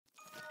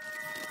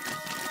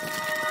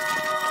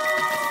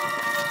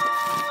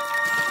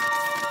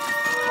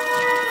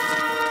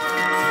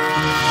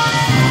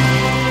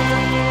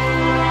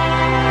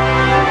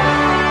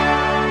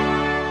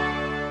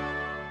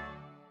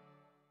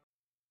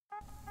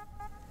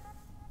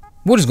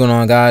What is going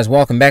on, guys?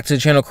 Welcome back to the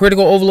channel.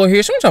 Critical Overlord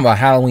here. So I'm talking about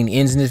Halloween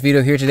Ends in this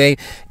video here today.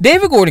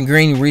 David Gordon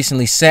Green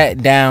recently sat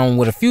down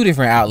with a few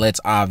different outlets,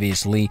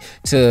 obviously,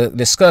 to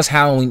discuss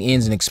Halloween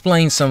Ends and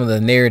explain some of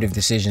the narrative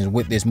decisions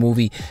with this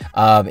movie.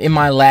 In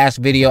my last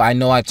video, I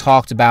know I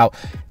talked about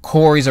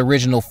Corey's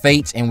original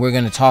fates, and we're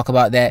going to talk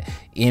about that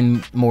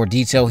in more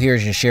detail here,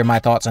 just share my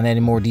thoughts on that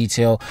in more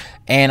detail.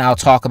 And I'll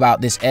talk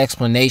about this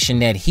explanation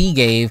that he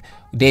gave,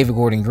 David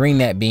Gordon Green,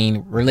 that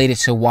being related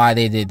to why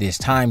they did this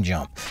time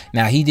jump.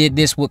 Now, he did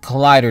this with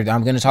Collider.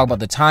 I'm going to talk about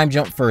the time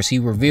jump first. He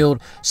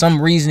revealed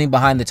some reasoning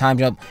behind the time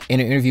jump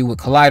in an interview with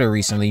Collider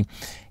recently.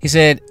 He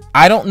said,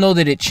 "I don't know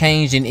that it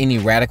changed in any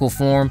radical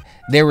form.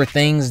 There were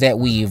things that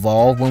we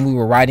evolved. When we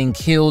were writing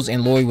kills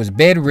and Laurie was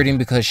bedridden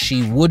because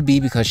she's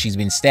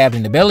been stabbed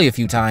in the belly a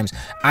few times,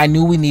 I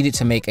knew we needed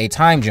to make a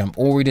time jump.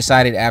 Or we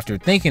decided, after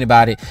thinking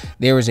about it,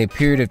 there was a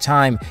period of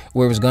time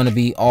where it was going to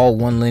be all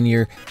one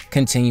linear,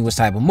 continuous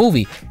type of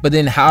movie. But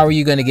then how are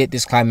you going to get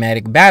this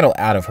climatic battle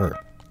out of her?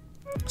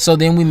 So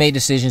then we made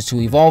decisions to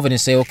evolve it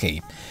and say,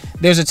 okay,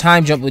 there's a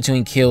time jump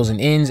between kills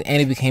and ends,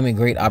 and it became a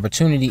great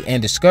opportunity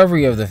and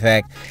discovery of the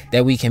fact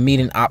that we can meet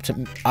an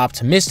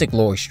optimistic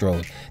Laurie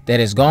Strode that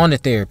has gone to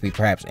therapy,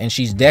 perhaps, and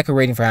she's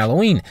decorating for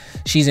Halloween.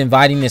 She's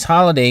inviting this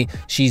holiday.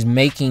 She's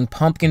making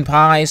pumpkin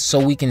pies, so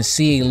we can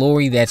see a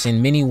Laurie that's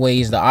in many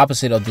ways the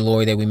opposite of the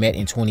Laurie that we met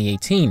in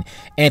 2018.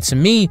 And to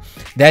me,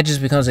 that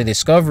just becomes a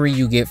discovery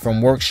you get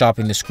from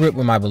workshopping the script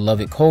with my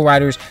beloved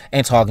co-writers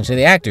and talking to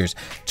the actors,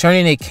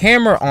 turning a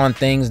camera on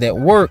things that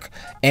work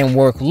and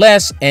work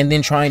less, and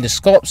then trying to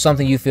sculpt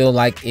something you feel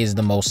like is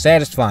the most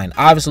satisfying.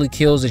 Obviously,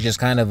 Kills is just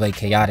kind of a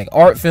chaotic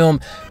art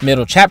film.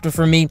 Middle chapter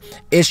for me,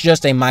 it's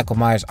just a Michael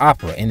Myers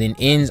opera. And then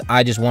Ends,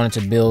 I just wanted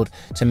to build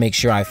to make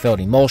sure I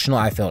felt emotional,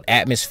 I felt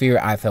atmosphere,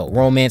 I felt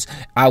romance.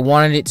 I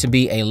wanted it to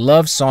be a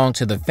love song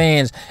to the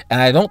fans,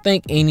 and I don't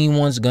think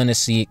anyone's gonna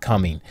see it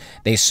coming.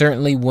 They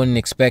certainly wouldn't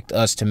expect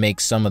us to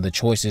make some of the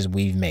choices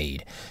we've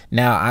made.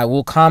 Now, I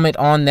will comment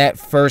on that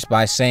first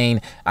by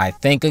saying, I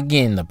think,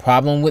 again, the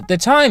problem with the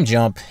time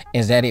jump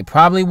is that it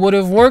probably would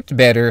have worked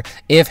better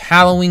if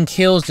Halloween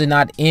Kills did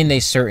not end a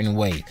certain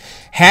way.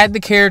 Had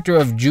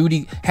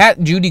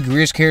Judy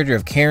Greer's character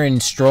of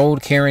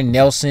Karen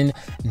Nelson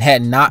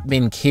had not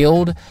been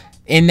killed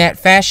in that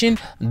fashion,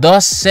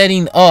 thus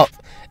setting up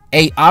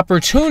a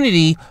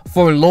opportunity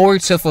for Laurie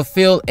to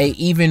fulfill a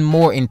even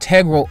more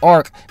integral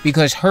arc,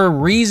 because her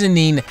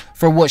reasoning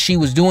for what she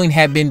was doing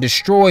had been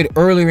destroyed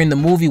earlier in the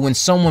movie when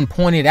someone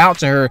pointed out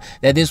to her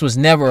that this was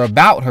never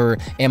about her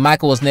and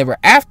Michael was never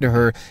after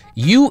her.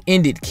 You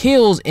ended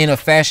Kills in a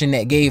fashion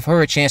that gave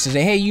her a chance to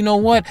say, hey, you know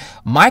what?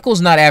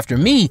 Michael's not after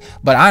me,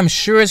 but I'm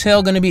sure as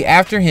hell going to be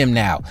after him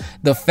now.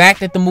 The fact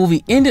that the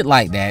movie ended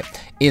like that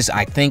is,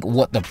 I think,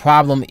 what the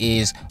problem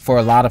is for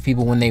a lot of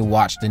people when they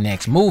watch the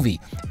next movie.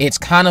 It's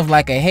kind of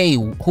like a, hey,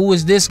 who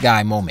is this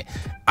guy moment.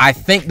 I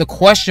think the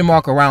question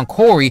mark around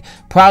Corey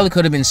probably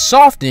could have been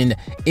softened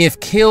if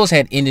Kills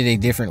had ended a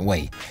different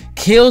way.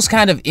 Kills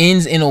kind of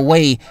ends in a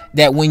way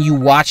that when you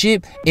watch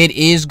it, it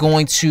is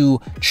going to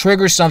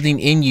trigger something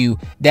in you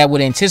that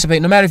would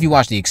anticipate, no matter if you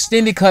watch the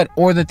extended cut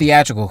or the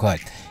theatrical cut.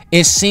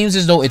 It seems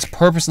as though it's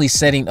purposely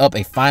setting up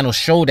a final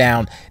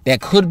showdown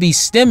that could be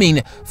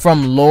stemming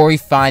from Laurie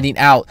finding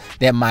out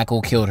that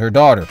Michael killed her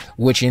daughter,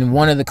 which in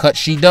one of the cuts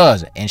she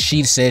does, and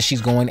she says she's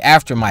going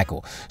after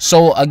Michael.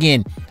 So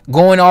again,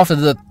 going off of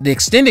the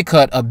extended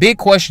cut, a big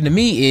question to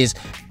me is,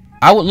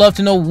 I would love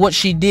to know what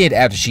she did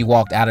after she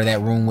walked out of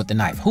that room with the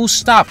knife. Who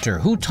stopped her?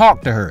 Who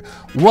talked to her?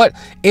 What?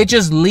 It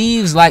just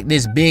leaves like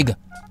this big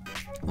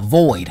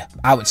void,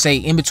 I would say,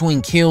 in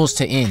between Kills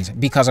to Ends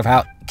because of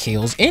how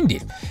Kills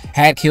ended.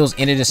 Had Kills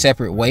ended a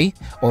separate way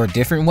or a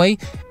different way,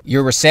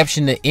 your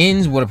reception to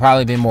Ends would have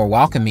probably been more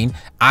welcoming.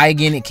 I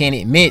again can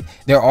admit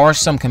there are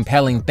some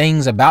compelling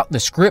things about the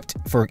script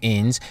for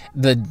Ends.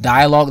 The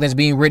dialogue that's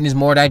being written is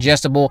more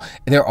digestible.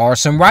 There are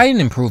some writing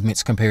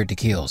improvements compared to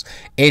Kills.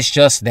 It's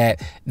just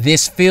that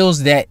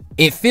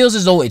it feels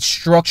as though it's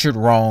structured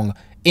wrong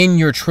in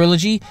your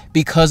trilogy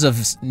because of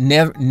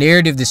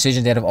narrative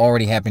decisions that have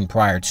already happened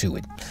prior to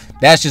it.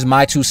 That's just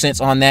my 2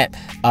 cents on that.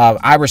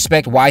 I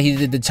respect why he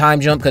did the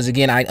time jump, because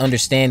again, I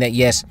understand that,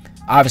 yes,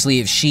 obviously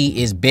if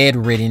she is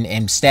bedridden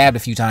and stabbed a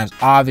few times,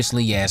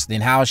 obviously yes,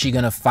 then how is she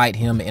going to fight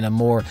him in a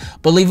more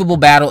believable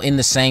battle in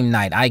the same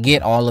night? I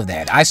get all of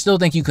that. I still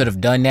think you could have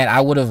done that.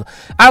 I would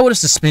have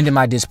suspended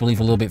my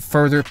disbelief a little bit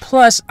further.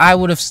 Plus, I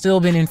would have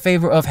still been in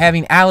favor of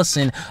having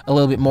Allison a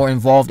little bit more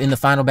involved in the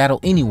final battle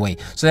anyway,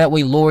 so that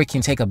way Laurie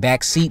can take a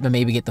back seat but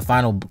maybe get the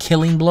final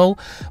killing blow.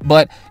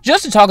 But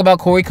just to talk about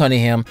Corey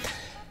Cunningham,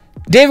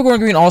 David Gordon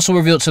Green also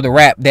revealed to the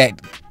Wrap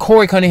that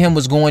Corey Cunningham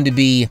was going to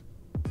be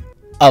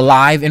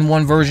alive in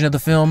one version of the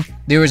film.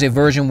 There is a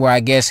version where I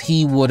guess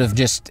he would have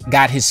just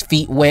got his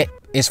feet wet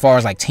as far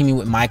as like teaming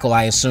with Michael,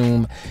 I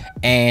assume,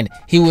 and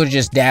he would have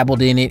just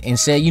dabbled in it and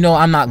said, you know,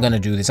 I'm not gonna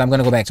do this, I'm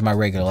gonna go back to my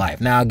regular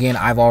life. Now again,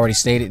 I've already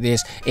stated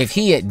this, if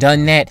he had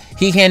done that,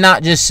 he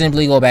cannot just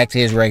simply go back to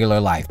his regular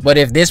life. But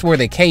if this were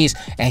the case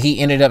and he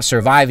ended up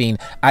surviving,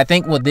 I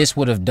think what this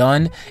would have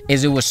done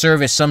is it would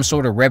serve as some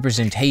sort of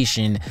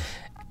representation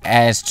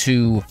as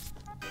to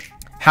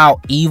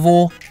how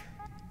evil,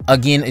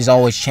 again, is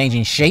always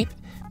changing shape,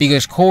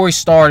 because Corey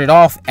started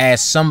off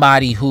as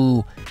somebody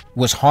who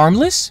was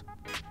harmless,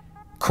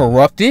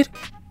 corrupted.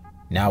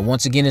 Now,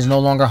 once again, is no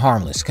longer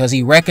harmless, because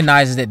he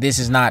recognizes that this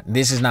is not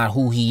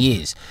who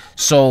he is.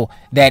 So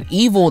that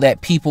evil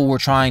that people were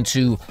trying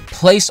to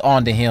place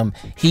onto him,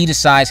 he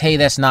decides, hey,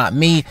 that's not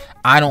me.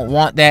 I don't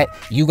want that.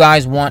 You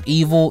guys want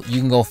evil,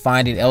 you can go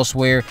find it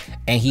elsewhere.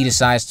 And he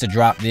decides to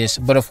drop this.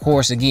 But of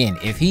course, again,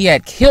 if he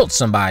had killed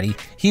somebody,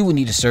 he would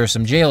need to serve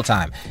some jail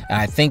time. And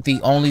I think the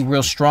only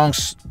real strong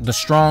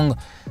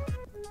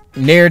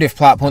narrative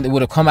plot point that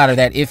would have come out of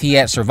that, if he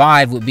had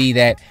survived, would be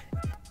that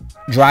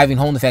driving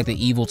home the fact that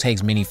evil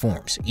takes many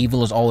forms.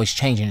 Evil is always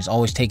changing. It's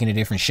always taking a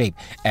different shape.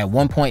 At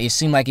one point, it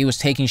seemed like it was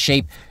taking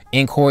shape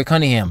in Corey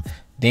Cunningham.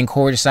 Then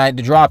Corey decided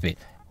to drop it.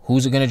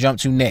 Who's it going to jump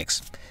to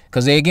next?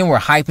 Because they, again, were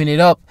hyping it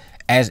up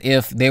as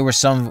if there was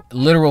some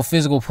literal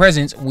physical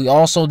presence. We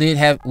also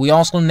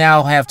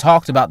now have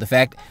talked about the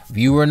fact,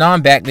 viewer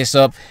non back this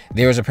up,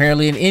 there was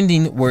apparently an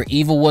ending where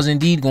evil was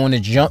indeed going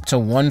to jump to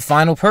one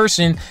final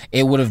person.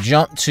 It would have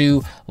jumped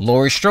to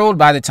Laurie Strode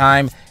by the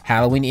time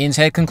Halloween Ends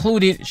had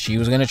concluded. She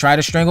was going to try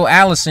to strangle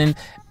Allison.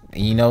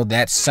 You know,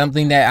 that's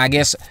something that I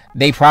guess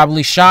they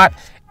probably shot,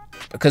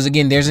 because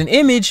again, there's an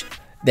image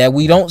that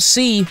we don't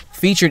see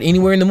featured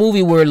anywhere in the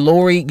movie where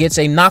Laurie gets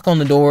a knock on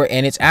the door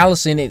and it's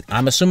Allison.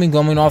 I'm assuming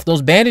coming off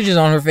those bandages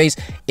on her face,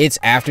 it's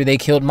after they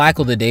killed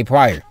Michael the day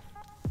prior.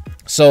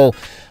 So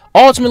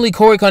ultimately,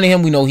 Corey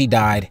Cunningham, we know he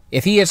died.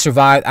 If he had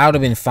survived, I would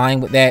have been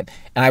fine with that.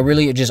 And I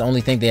really just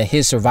only think that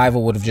his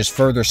survival would have just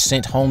further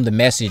sent home the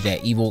message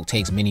that evil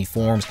takes many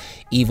forms.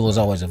 Evil is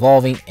always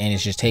evolving, and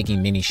it's just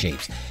taking many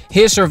shapes.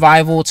 His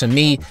survival, to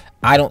me,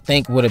 I don't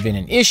think would have been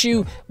an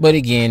issue. But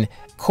again,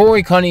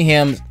 Corey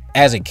Cunningham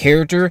as a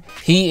character,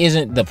 he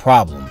isn't the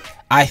problem.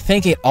 I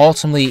think it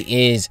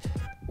ultimately is,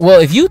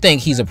 well, if you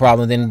think he's a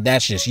problem, then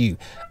that's just you.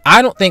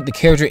 I don't think the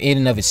character in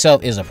and of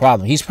itself is a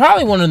problem. He's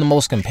probably one of the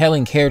most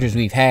compelling characters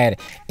we've had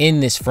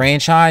in this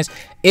franchise.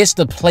 It's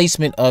the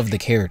placement of the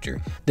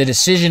character, the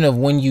decision of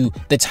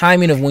the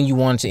timing of when you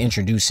wanted to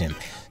introduce him.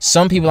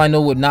 Some people I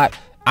know would not.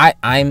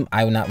 I'm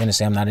not going to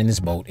say I'm not in this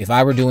boat. If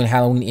I were doing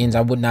Halloween Ends, I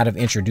would not have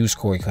introduced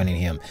Corey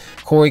Cunningham.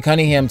 Corey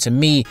Cunningham, to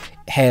me,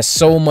 has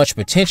so much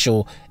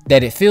potential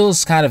that it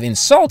feels kind of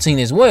insulting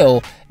as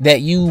well that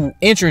you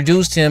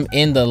introduced him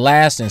in the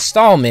last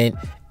installment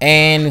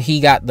and he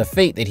got the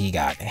fate that he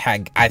got.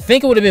 I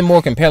think it would have been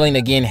more compelling,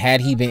 again,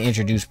 had he been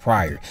introduced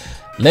prior.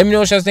 Let me know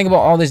what you guys think about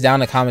all this down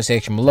in the comment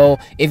section below.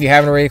 If you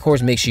haven't already, of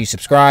course, make sure you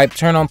subscribe,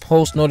 turn on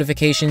post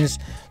notifications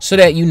so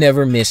that you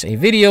never miss a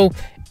video.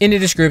 In the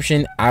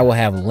description, I will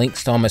have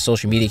links to all my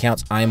social media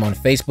accounts. I am on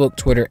Facebook,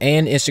 Twitter,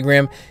 and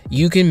Instagram.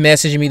 You can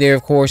message me there,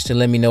 of course, to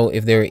let me know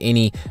if there are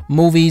any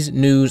movies,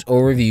 news,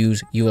 or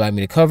reviews you would like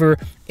me to cover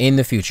in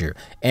the future.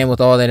 And with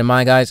all that in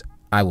mind, guys,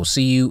 I will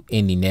see you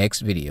in the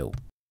next video.